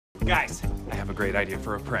Guys, I have a great idea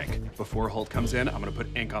for a prank. Before Holt comes in, I'm gonna put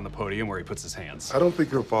ink on the podium where he puts his hands. I don't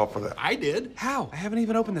think he'll fall for that. I did. How? I haven't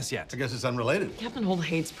even opened this yet. I guess it's unrelated. Captain Holt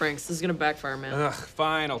hates pranks. This is gonna backfire, man. Ugh,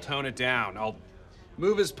 fine, I'll tone it down. I'll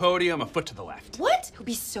move his podium a foot to the left. What? He'll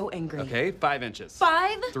be so angry. Okay, 5 inches.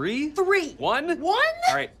 5? 3? 3. 1? 1?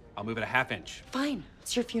 All right, I'll move it a ½ inch. Fine.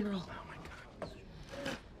 It's your funeral. Oh my God.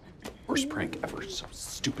 Worst prank ever. So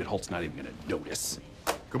stupid, Holt's not even gonna notice.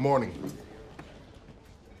 Good morning.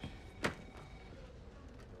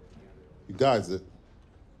 You guys,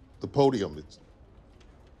 the podium, it's...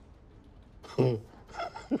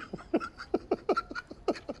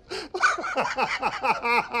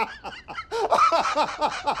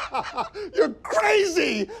 You're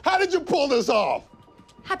crazy! How did you pull this off?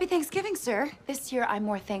 Happy Thanksgiving, sir. This year, I'm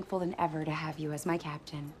more thankful than ever to have you as my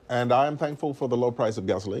captain. And I'm thankful for the low price of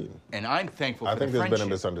gasoline. And I'm thankful for I think the there's friendship. been a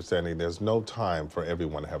misunderstanding. There's no time for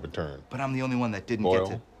everyone to have a turn. But I'm the only one that didn't Boyle.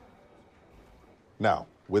 get to... Now,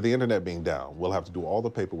 with the internet being down, we'll have to do all the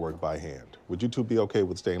paperwork by hand. Would you two be okay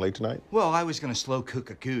with staying late tonight? Well, I was gonna slow cook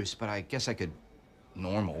a goose, but I guess I could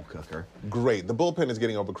normal cook her. Great. The bullpen is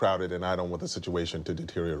getting overcrowded, and I don't want the situation to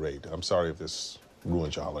deteriorate. I'm sorry if this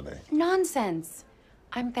ruins your holiday. Nonsense.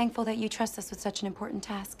 I'm thankful that you trust us with such an important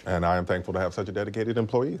task. And I am thankful to have such a dedicated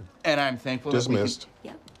employee. And I'm thankful Dismissed.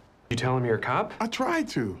 Yep. You tell him you're a cop? I tried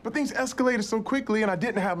to, but things escalated so quickly and I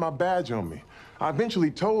didn't have my badge on me. I eventually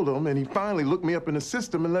told him and he finally looked me up in the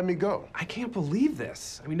system and let me go. I can't believe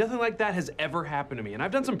this. I mean, nothing like that has ever happened to me, and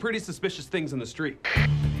I've done some pretty suspicious things in the street.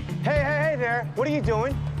 Hey there. What are you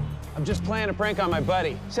doing? I'm just playing a prank on my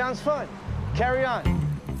buddy. Sounds fun. Carry on.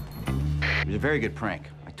 It was a very good prank.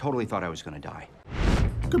 I totally thought I was gonna die.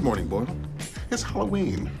 Good morning, Boyle. It's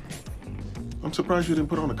Halloween. I'm surprised you didn't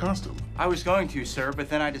put on a costume. I was going to, sir, but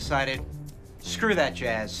then I decided, screw that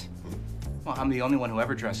jazz. Well, I'm the only one who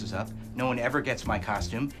ever dresses up. No one ever gets my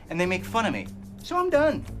costume, and they make fun of me. So I'm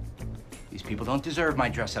done. These people don't deserve my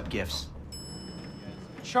dress-up gifts.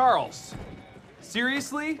 Charles,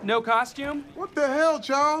 seriously? No costume? What the hell,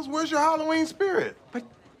 Charles? Where's your Halloween spirit? But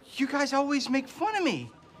you guys always make fun of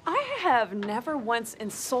me. I have never once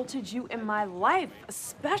insulted you in my life,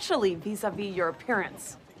 especially vis-a-vis your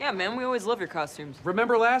appearance. Yeah, man, we always love your costumes.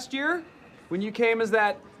 Remember last year? When you came as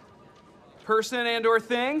that person and/or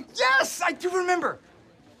thing? Yes, I do remember.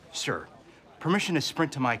 Sir, permission to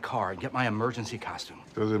sprint to my car and get my emergency costume.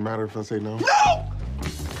 Does it matter if I say no? No!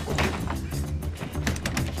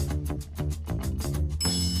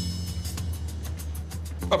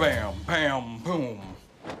 Ba-bam, bam, boom.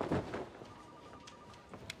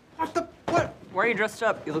 What? Why are you dressed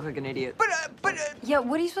up? You look like an idiot. But, Yeah,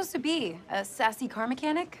 what are you supposed to be? A sassy car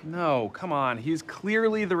mechanic? No, come on. He's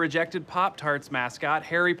clearly the rejected Pop-Tarts mascot,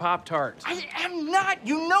 Harry Pop-Tart. I am not.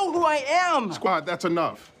 You know who I am. Squad, that's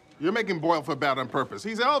enough. You're making Boyle feel bad on purpose.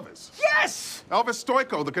 He's Elvis. Yes! Elvis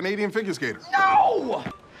Stoically, the Canadian figure skater. No!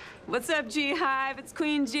 What's up, G Hive? It's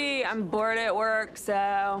Queen G. I'm bored at work, so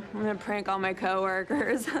I'm gonna prank all my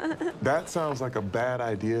coworkers. That sounds like a bad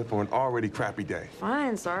idea for an already crappy day.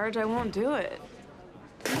 Fine, Sarge, I won't do it.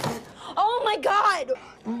 Oh my God!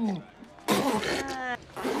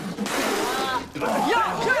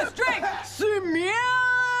 Yo, just drink!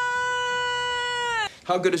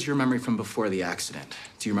 How good is your memory from before the accident?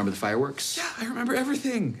 Do you remember the fireworks? Yeah, I remember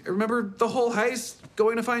everything. I remember the whole heist,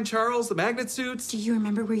 going to find Charles, the magnet suits. Do you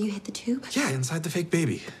remember where you hit the tube? Yeah, inside the fake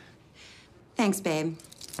baby. Thanks, babe.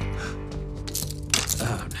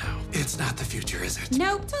 Oh, no. It's not the future, is it?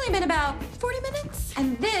 Nope, it's only been about 40 minutes.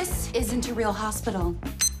 And this isn't a real hospital.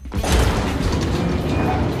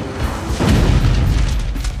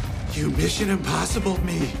 You Mission Impossible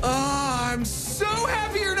me. Oh, I'm so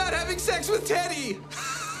happy you're not having sex with Teddy.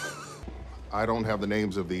 I don't have the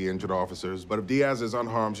names of the injured officers, but if Diaz is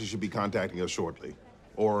unharmed, she should be contacting us shortly.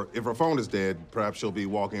 Or if her phone is dead, perhaps she'll be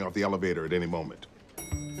walking off the elevator at any moment.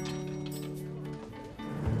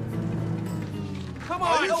 Come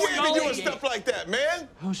on! You can't be doing stuff like that, man.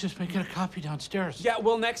 I was just making a copy downstairs. Yeah,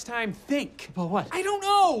 well, next time, think. About what? I don't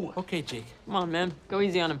know! Okay, Jake. Come on, man. Go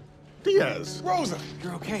easy on him. Diaz! Rosa!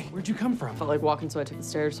 You're okay. Where'd you come from? Felt like walking, so I took the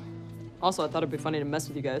stairs. Also, I thought it'd be funny to mess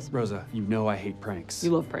with you guys. Rosa, you know I hate pranks.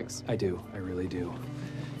 You love pranks. I do. I really do.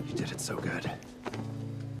 You did it so good.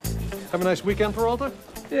 Have a nice weekend, Peralta?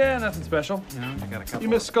 Yeah, nothing special. You know, I got a couple. You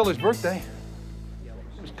missed Scully's birthday.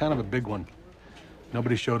 It was kind of a big one.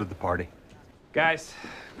 Nobody showed at the party. Guys.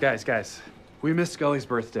 We missed Scully's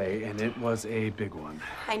birthday, and it was a big one.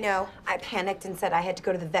 I know. I panicked and said I had to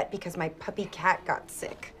go to the vet because my puppy cat got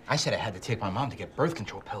sick. I said I had to take my mom to get birth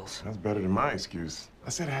control pills. That's better than my excuse.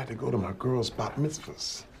 I said I had to go to my girl's bat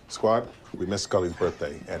mitzvahs. Squad, we missed Scully's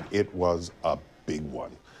birthday, and it was a big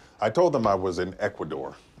one. I told them I was in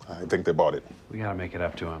Ecuador. I think they bought it. We gotta make it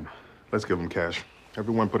up to him. Let's give them cash.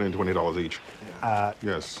 Everyone put in $20 each.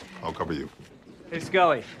 Yes, I'll cover you. Hey,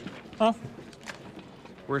 Scully. Huh?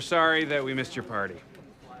 We're sorry that we missed your party.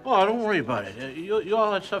 Oh, don't worry about it. You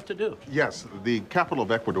all had stuff to do. Yes, the capital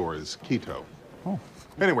of Ecuador is Quito. Oh.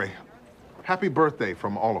 Anyway, happy birthday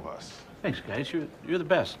from all of us. Thanks, guys. You're the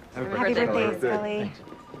best. Happy birthday, Scully.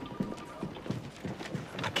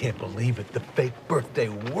 I can't believe it. The fake birthday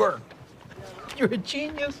worked. You're a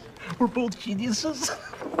genius. We're both geniuses.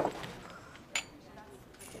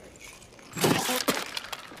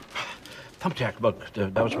 Thumbtack, look.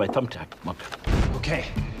 That was my thumbtack. Look. Okay,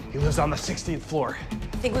 he lives on the 16th floor.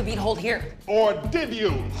 I think we beat Holt here. Or did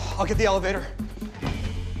you? I'll get the elevator.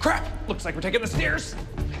 Crap! Looks like we're taking the stairs.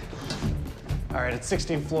 All right, it's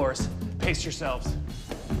 16 floors. Pace yourselves.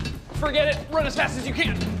 Forget it. Run as fast as you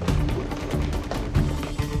can.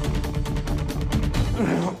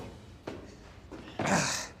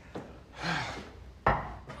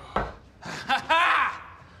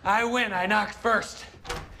 I win. I knocked first.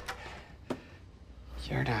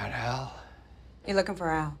 You're not Al. You're looking for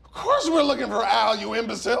Al. Of course we're looking for Al, you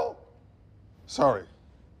imbecile. Sorry.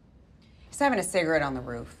 He's having a cigarette on the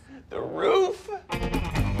roof. The roof?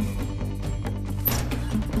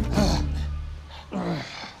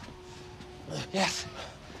 Yes,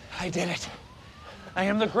 I did it. I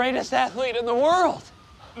am the greatest athlete in the world.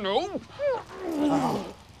 No.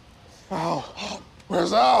 Al.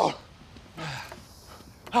 Where's Al?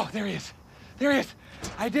 Oh, there he is. There he is.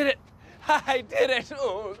 I did it. I did it.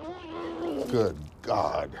 Oh. Good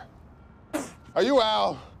God. Are you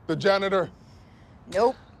Al, the janitor?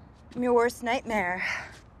 Nope. I'm your worst nightmare.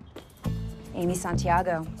 Amy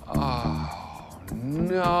Santiago. Oh,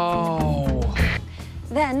 no.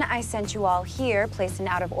 Then I sent you all here, placed an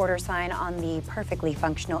out-of-order sign on the perfectly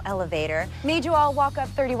functional elevator, made you all walk up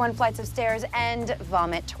 31 flights of stairs and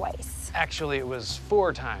vomit twice. Actually, it was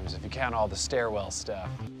 4 times if you count all the stairwell stuff.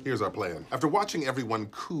 Here's our plan. After watching everyone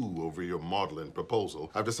coo over your maudlin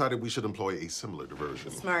proposal, I've decided we should employ a similar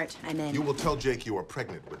diversion. Smart, I'm in. You will tell Jake you are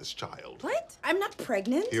pregnant with his child. What? I'm not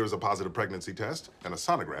pregnant. Here's a positive pregnancy test and a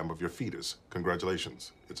sonogram of your fetus.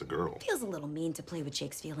 Congratulations, it's a girl. Feels a little mean to play with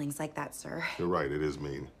Jake's feelings like that, sir. You're right, it is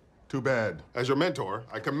mean. Too bad. As your mentor,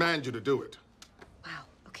 I command you to do it. Wow,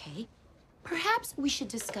 okay. Perhaps we should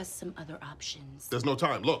discuss some other options. There's no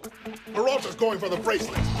time. Look, Peralta's going for the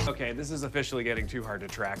bracelet. Okay, this is officially getting too hard to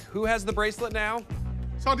track. Who has the bracelet now?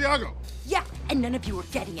 Santiago. Yeah, and none of you are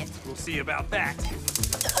getting it. We'll see about that.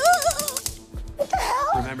 What the hell?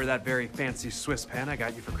 Remember that very fancy Swiss pen I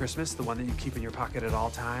got you for Christmas? The one that you keep in your pocket at all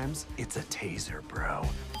times? It's a taser, bro.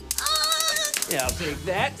 Yeah, I'll take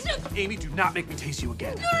that. Amy, do not make me tase you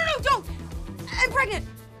again. No, don't! I'm pregnant.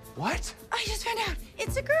 What? I just found out.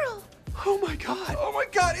 It's a girl. Oh my God. Oh my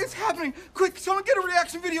God, it's happening. Quick, someone get a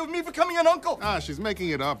reaction video of me becoming an uncle. Ah, she's making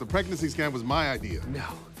it up. The pregnancy scan was my idea. No,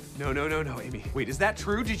 Amy. Wait, is that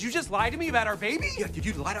true? Did you just lie to me about our baby? Yeah, did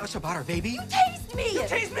you lie to us about our baby? You tased me. You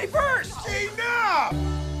tased me first! Enough!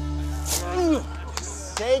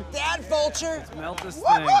 Take that, vulture. Let's melt this thing.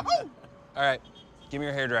 All right, give me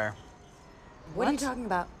your hairdryer. What are you talking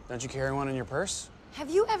about? Don't you carry one in your purse? Have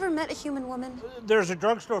you ever met a human woman? There's a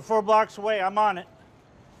drugstore 4 blocks away. I'm on it.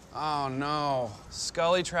 Oh no,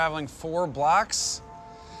 Scully traveling 4 blocks?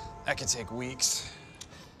 That could take weeks.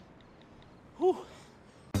 Whew.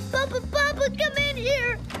 Papa, come in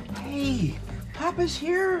here! Hey, Papa's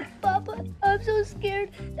here. Papa, I'm so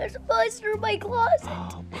scared. There's a monster in my closet.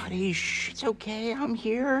 Oh, buddy, shh, it's okay. I'm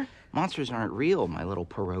here. Monsters aren't real, my little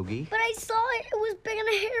pierogi. But I saw it. It was big and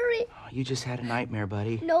hairy. Oh, you just had a nightmare,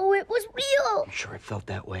 buddy. No, it was real. I'm sure it felt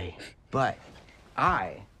that way. But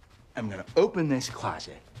I am gonna open this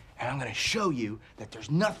closet, and I'm gonna show you that there's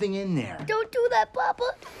nothing in there. Don't do that, Papa.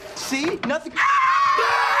 See? Nothing.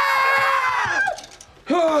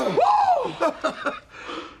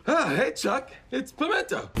 Hey, Chuck. It's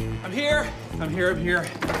Pimento. I'm here.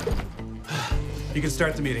 You can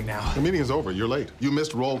start the meeting now. The meeting is over. You're late. You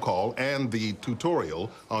missed roll call and the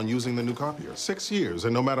tutorial on using the new copier. 6 years,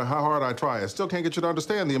 and no matter how hard I try, I still can't get you to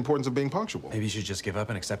understand the importance of being punctual. Maybe you should just give up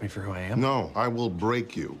and accept me for who I am? No, I will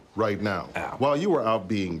break you right now. Ow. While you were out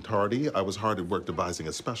being tardy, I was hard at work devising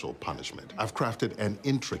a special punishment. I've crafted an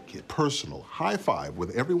intricate, personal high five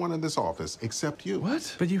with everyone in this office except you.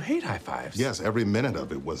 What? But you hate high fives. Yes, every minute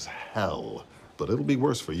of it was hell. But it'll be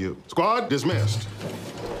worse for you. Squad, dismissed.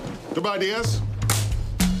 Goodbye, Diaz.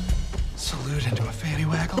 Salute into a fanny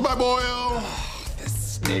waggle. Goodbye, Boyle. Oh,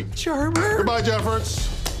 this snake charmer. Goodbye, Jeffords.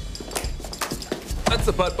 That's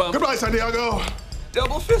the butt bump. Goodbye, Santiago.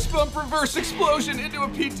 Double fist bump reverse explosion into a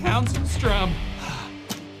Pete Townsend strum.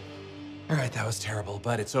 All right, that was terrible,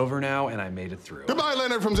 but it's over now, and I made it through. Goodbye,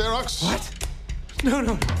 Leonard from Xerox. What?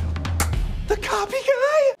 No. The copy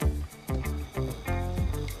guy?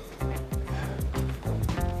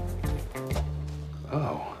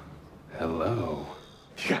 Oh, hello.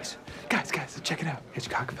 You guys, check it out.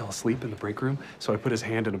 Hitchcock fell asleep in the break room, so I put his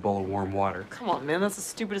hand in a bowl of warm water. Come on, man, that's the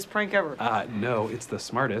stupidest prank ever. No, it's the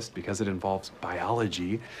smartest because it involves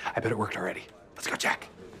biology. I bet it worked already. Let's go check.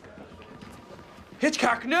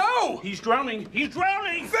 Hitchcock, no! He's drowning. He's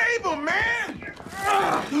drowning. Save him, man!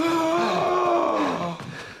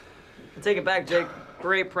 Take it back, Jake.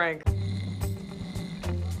 Great prank.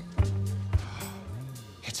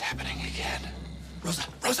 It's happening again.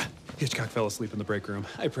 Rosa! Hitchcock fell asleep in the break room.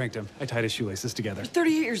 I pranked him. I tied his shoelaces together. You're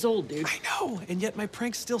 38 years old, dude. I know, and yet my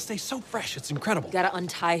pranks still stay so fresh. It's incredible. You gotta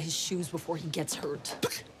untie his shoes before he gets hurt.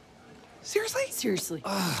 Seriously? Seriously.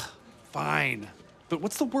 Fine. But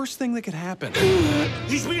what's the worst thing that could happen?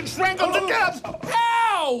 He's being strangled to death.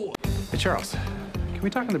 Ow! Hey, Charles, can we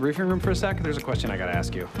talk in the briefing room for a sec? There's a question I gotta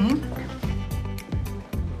ask you.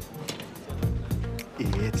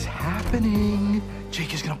 It's happening.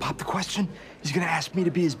 Jake is gonna pop the question. He's gonna ask me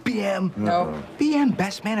to be his BM. No. BM,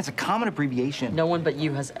 best man, it's a common abbreviation. No one but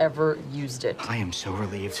you has ever used it. I am so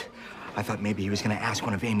relieved. I thought maybe he was gonna ask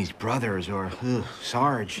one of Amy's brothers or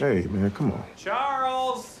Sarge. Hey, man, come on.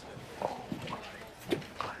 Charles!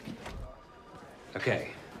 Okay,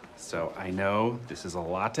 so I know this is a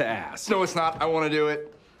lot to ask. No, it's not. I want to do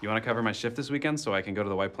it. You want to cover my shift this weekend so I can go to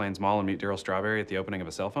the White Plains Mall and meet Daryl Strawberry at the opening of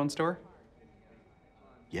a cell phone store?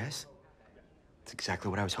 Yes. That's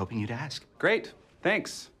exactly what I was hoping you'd ask. Great,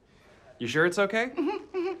 thanks. You sure it's okay?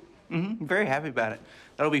 I'm very happy about it.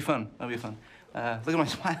 That'll be fun. Look at my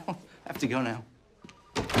smile. I have to go now.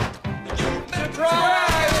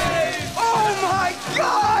 Oh my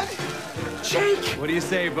God! Jake! What do you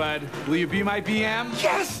say, bud? Will you be my BM?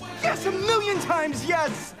 Yes! Yes, a million times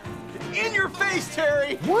yes! In your face,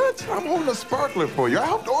 Terry! What? I'm holding a sparkler for you. I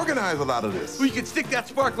helped organize a lot of this. Well, you can stick that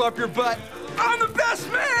sparkler up your butt. I'm the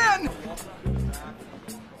best man!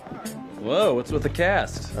 Whoa, what's with the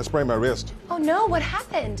cast? I sprained my wrist. Oh no, what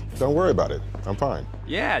happened? Don't worry about it. I'm fine.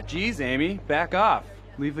 Yeah, geez, Amy, back off.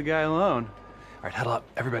 Leave the guy alone. All right, huddle up.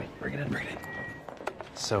 Everybody, bring it in.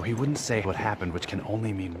 So he wouldn't say what happened, which can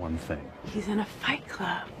only mean one thing. He's in a fight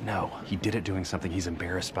club. No, he did it doing something he's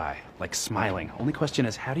embarrassed by, like smiling. Only question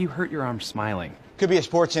is, how do you hurt your arm smiling? Could be a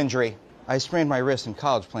sports injury. I sprained my wrist in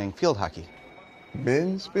college playing field hockey.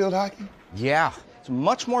 Men's field hockey? Yeah, it's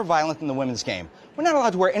much more violent than the women's game. We're not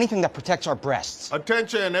allowed to wear anything that protects our breasts.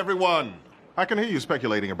 Attention, everyone. I can hear you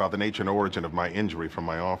speculating about the nature and origin of my injury from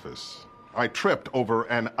my office. I tripped over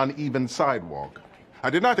an uneven sidewalk. I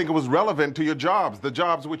did not think it was relevant to your jobs, the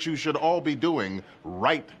jobs which you should all be doing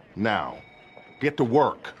right now. Get to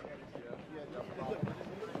work.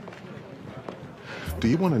 Do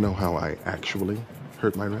you want to know how I actually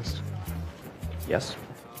hurt my wrist? Yes.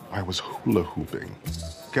 I was hula hooping.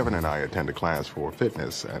 Kevin and I attend a class for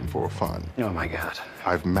fitness and for fun. Oh my God.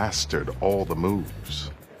 I've mastered all the moves.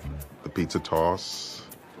 The pizza toss,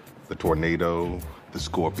 the tornado, the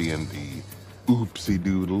scorpion, the oopsie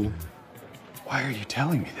doodle. Why are you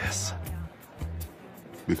telling me this?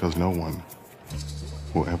 Because no one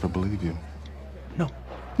will ever believe you. No.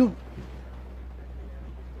 You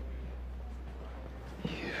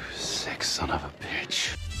sick son of a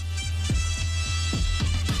bitch.